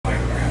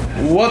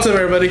What's up,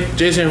 everybody?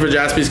 Jason here for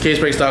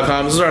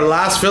JaspysCaseBreaks.com. This is our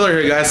last filler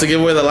here, guys, to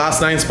give away the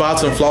last 9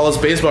 spots in Flawless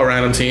Baseball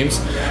random teams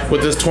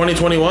with this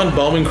 2021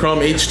 Bowman Chrome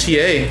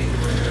HTA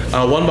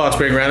one box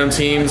break random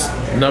teams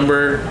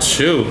number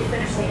 2.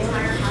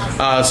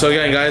 So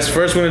again, guys,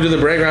 first we're going to do the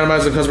break,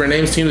 randomize the customer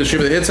names, team,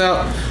 distribute the hits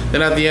out.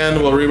 Then at the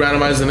end, we'll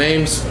re-randomize the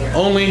names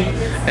only,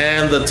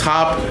 and the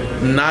top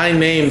 9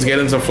 names get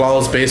into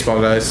Flawless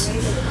Baseball, guys.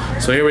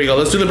 So here we go.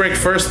 Let's do the break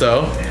first,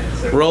 though.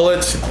 Roll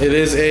it. It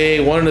is a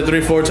 1 2 3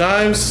 4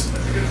 times.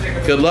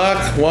 Good luck.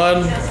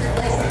 1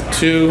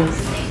 2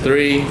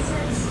 3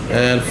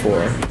 and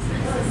 4.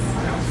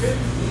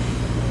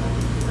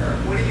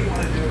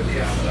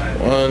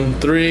 1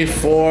 3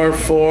 4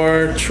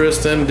 4.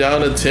 Tristan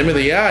down to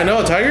Timothy. Yeah, I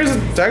know. Tigers.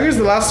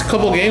 The last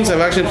couple games have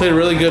actually played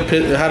really good.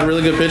 Had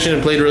really good pitching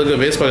and played really good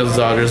baseball against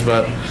the Dodgers.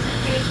 But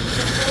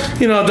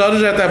you know,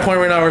 Dodgers are at that point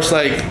right now where it's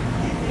like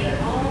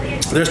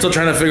they're still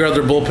trying to figure out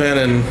their bullpen,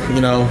 and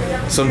you know,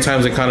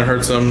 sometimes it kind of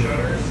hurts them.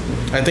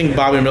 I think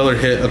Bobby Miller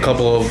hit a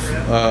couple of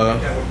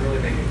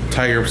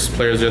Tigers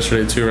players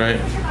yesterday too, right?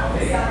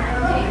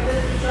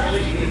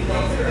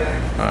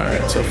 All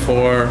right, so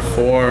 4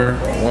 4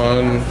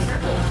 1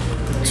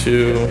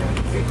 2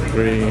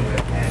 3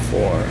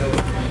 4.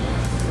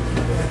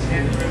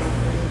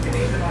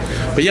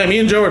 But yeah, me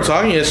and Joe were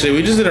talking yesterday.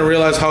 We just didn't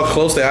realize how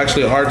close they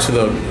actually are to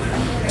the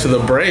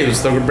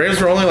Braves. The Braves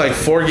were only like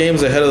 4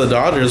 games ahead of the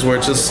Dodgers, where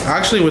it's just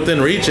actually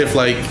within reach if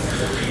like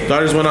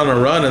Dodgers went on a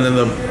run and then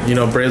the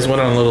Braves went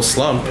on a little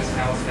slump.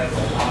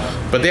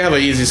 But they have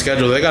an easy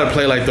schedule. They got to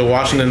play like the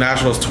Washington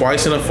Nationals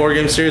twice in a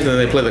 4-game series, and then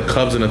they play the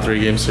Cubs in a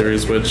 3-game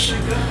series, which,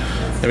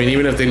 I mean,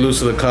 even if they lose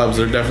to the Cubs,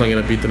 they're definitely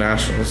going to beat the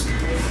Nationals.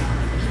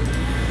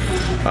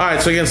 All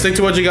right, so again, stick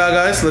to what you got,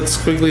 guys. Let's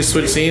quickly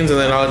switch scenes, and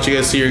then I'll let you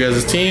guys see your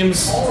guys'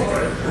 teams.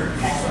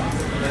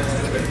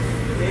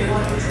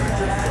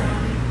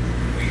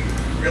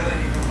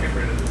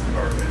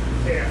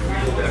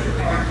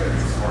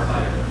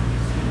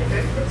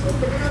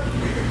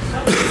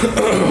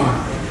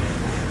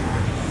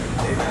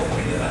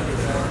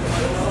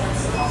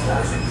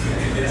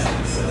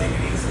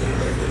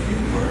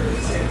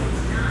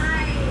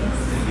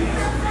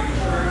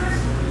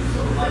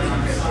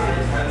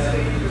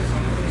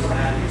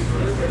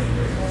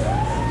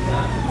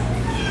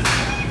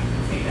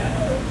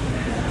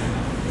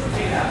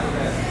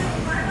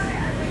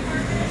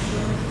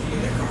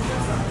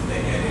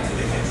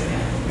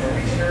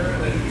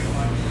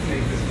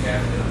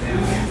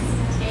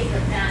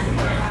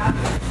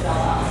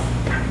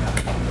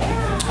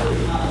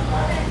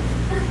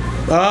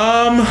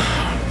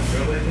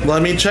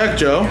 Let me check,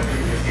 Joe.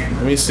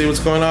 Let me see what's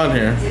going on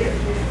here.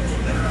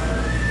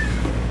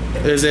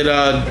 Is it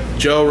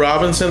Joe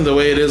Robinson, the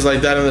way it is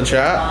like that in the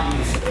chat?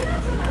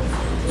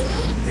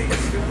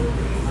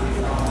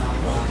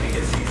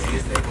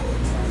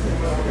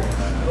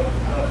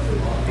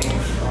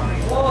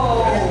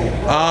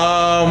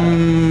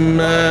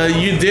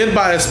 You did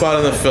buy a spot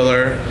in the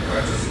filler,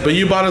 but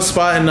you bought a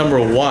spot in number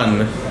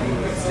 1.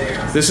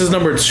 This is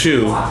number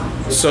 2.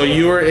 So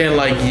you were in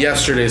like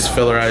yesterday's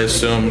filler, I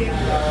assume,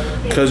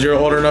 because your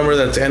order number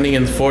that's ending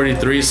in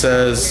 43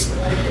 says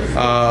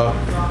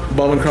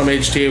Bowman Chrome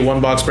HTA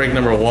 1 box break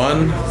number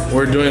 1.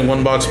 We're doing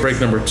 1 box break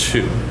number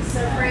 2.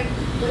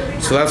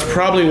 So that's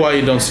probably why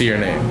you don't see your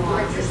name.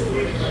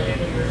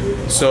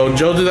 So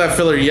Joe did that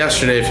filler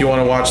yesterday if you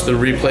want to watch the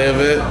replay of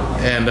it,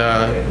 and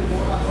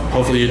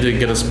hopefully you did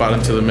get a spot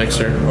into the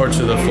mixer or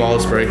to the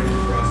flawless break.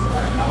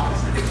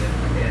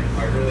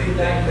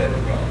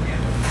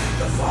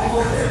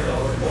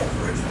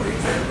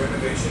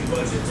 Renovation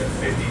budget to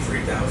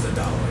 $53,000,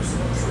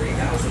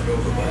 $3,000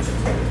 over budget.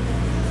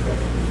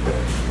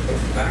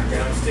 Back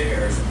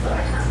downstairs,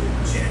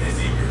 Jen is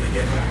eager to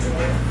get back to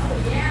work.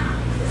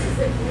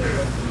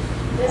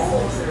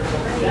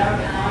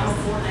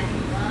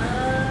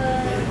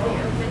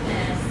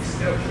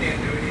 Still can't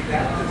do any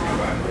damage to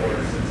my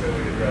orders until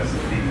we address the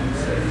need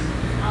upstairs.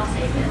 I'll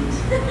take it.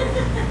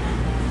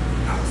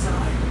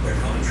 Outside, the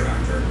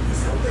contractor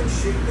who's helping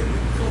shape the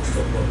new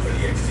coastal look for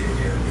the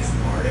exterior is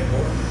hard at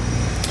work.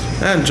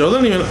 Man, Joe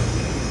didn't even.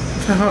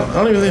 I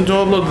don't even think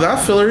Joe uploaded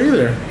that filler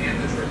either.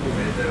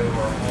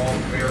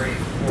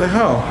 What the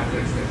hell?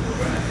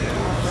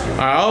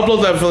 Alright, I'll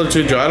upload that filler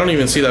too, Joe. I don't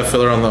even see that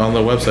filler on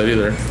the website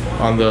either.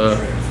 On the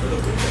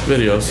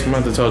videos. I'm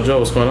going to have to tell Joe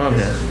what's going on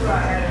here.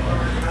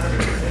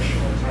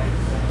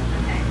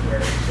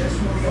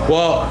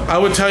 Well, I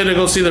would tell you to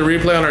go see the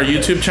replay on our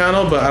YouTube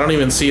channel, but I don't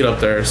even see it up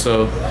there.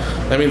 So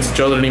that means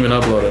Joe didn't even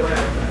upload it,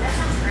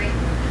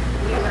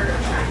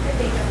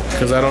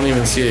 because I don't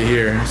even see it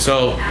here.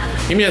 So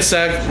give me a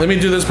sec. Let me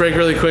do this break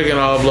really quick, and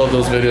I'll upload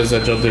those videos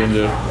that Joe didn't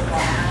do.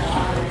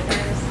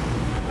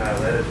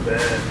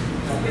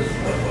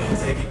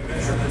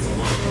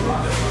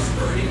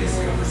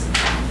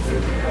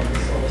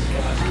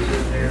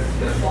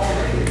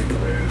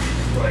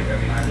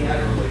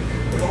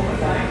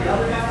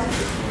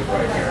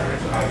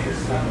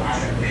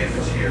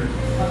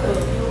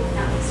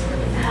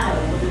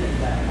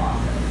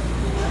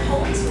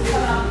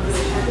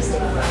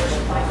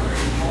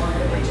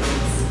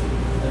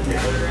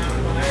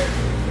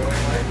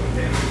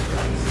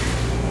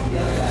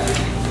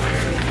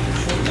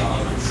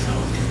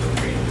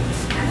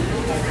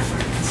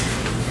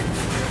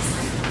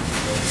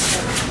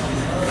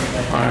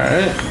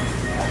 Alright.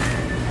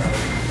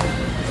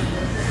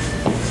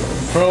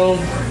 Chrome.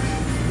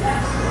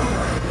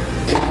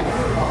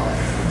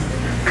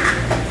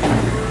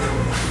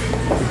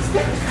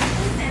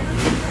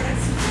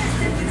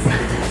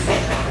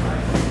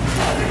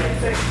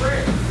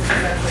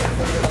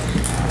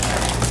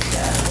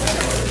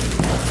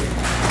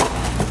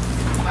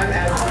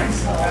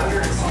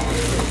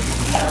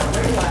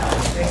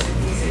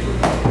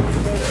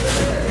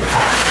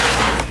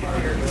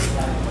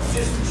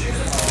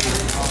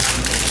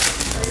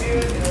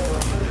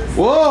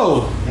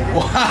 Whoa!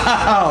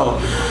 Wow!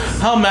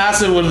 How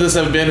massive would this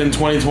have been in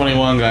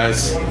 2021,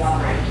 guys?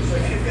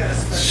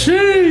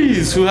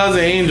 Jeez! Who has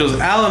the Angels?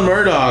 Alan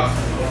Murdoch.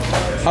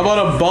 How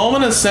about a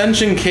Bowman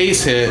Ascension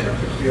case hit?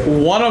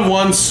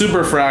 1/1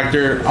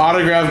 Superfractor,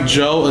 autographed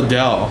Joe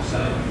Adele.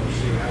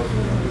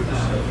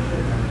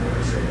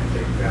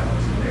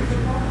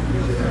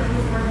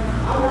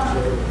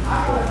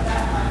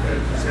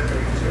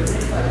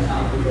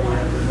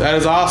 That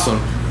is awesome.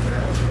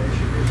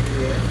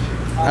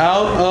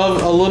 Out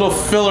of a little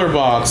filler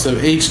box of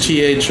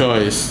HTA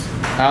choice.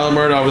 Alan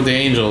Murdoch with the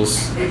Angels.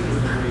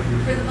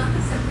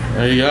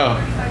 There you go.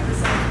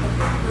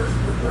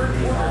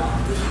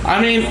 I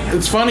mean,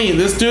 it's funny.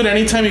 This dude,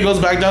 anytime he goes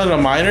back down to the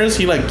minors,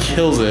 he like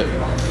kills it.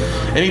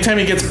 Anytime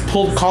he gets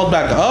called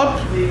back up,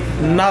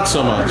 not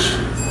so much.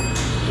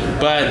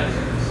 But,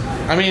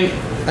 I mean,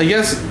 I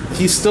guess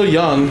he's still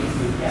young-ish.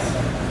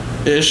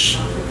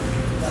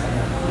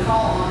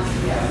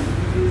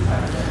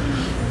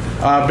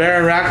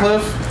 Baron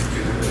Ratcliffe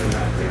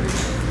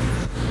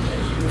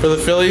for the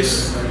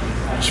Phillies.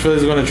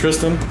 Phillies are going to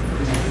Tristan.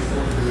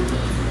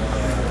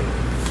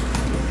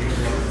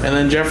 And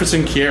then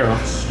Jefferson Quiero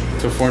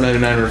to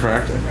 499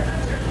 refractor.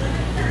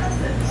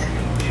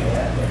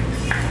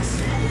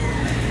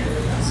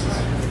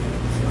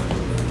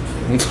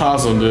 It's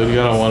awesome, dude. You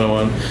got a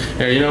 1/1.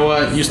 Here, you know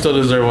what? You still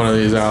deserve one of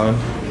these, Alan.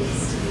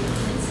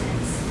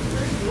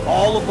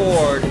 All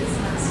aboard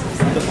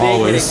the Big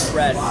Always.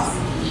 Express.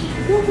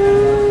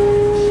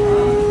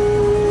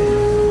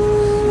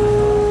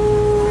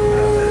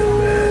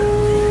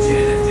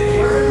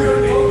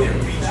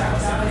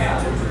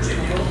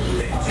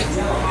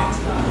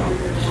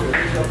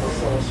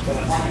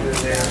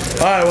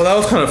 Alright, well that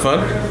was kind of fun.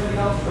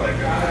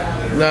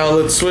 Now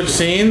let's switch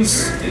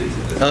scenes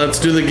and let's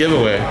do the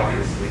giveaway.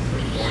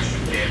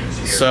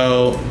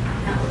 So,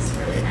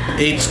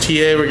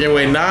 HTA, we're giving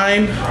away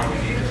 9.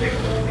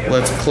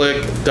 Let's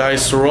click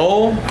dice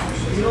roll.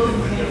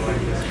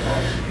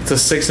 It's a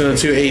 6 and a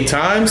 2 8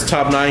 times.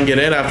 Top 9 get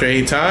in after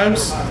 8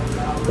 times.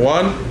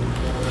 1,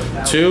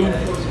 2,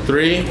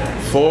 3,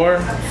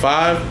 4,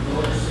 5,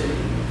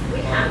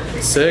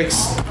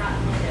 6,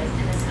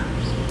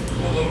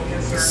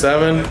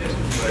 7,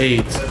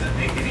 8.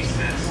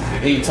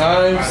 8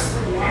 times.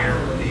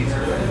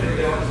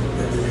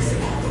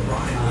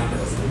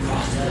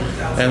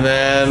 And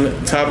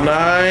then top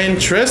 9,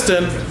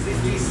 Tristan,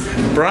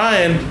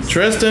 Brian,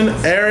 Tristan,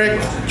 Eric,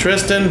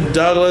 Tristan,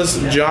 Douglas,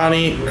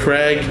 Johnny,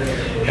 Craig,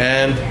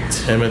 and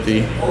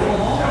Timothy.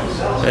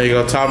 There you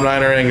go, top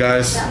 9 are in,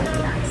 guys.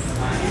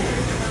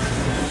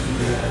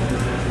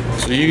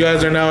 So you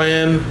guys are now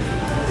in.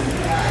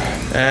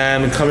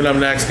 And coming up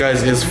next,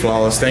 guys, is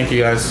Flawless. Thank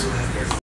you, guys.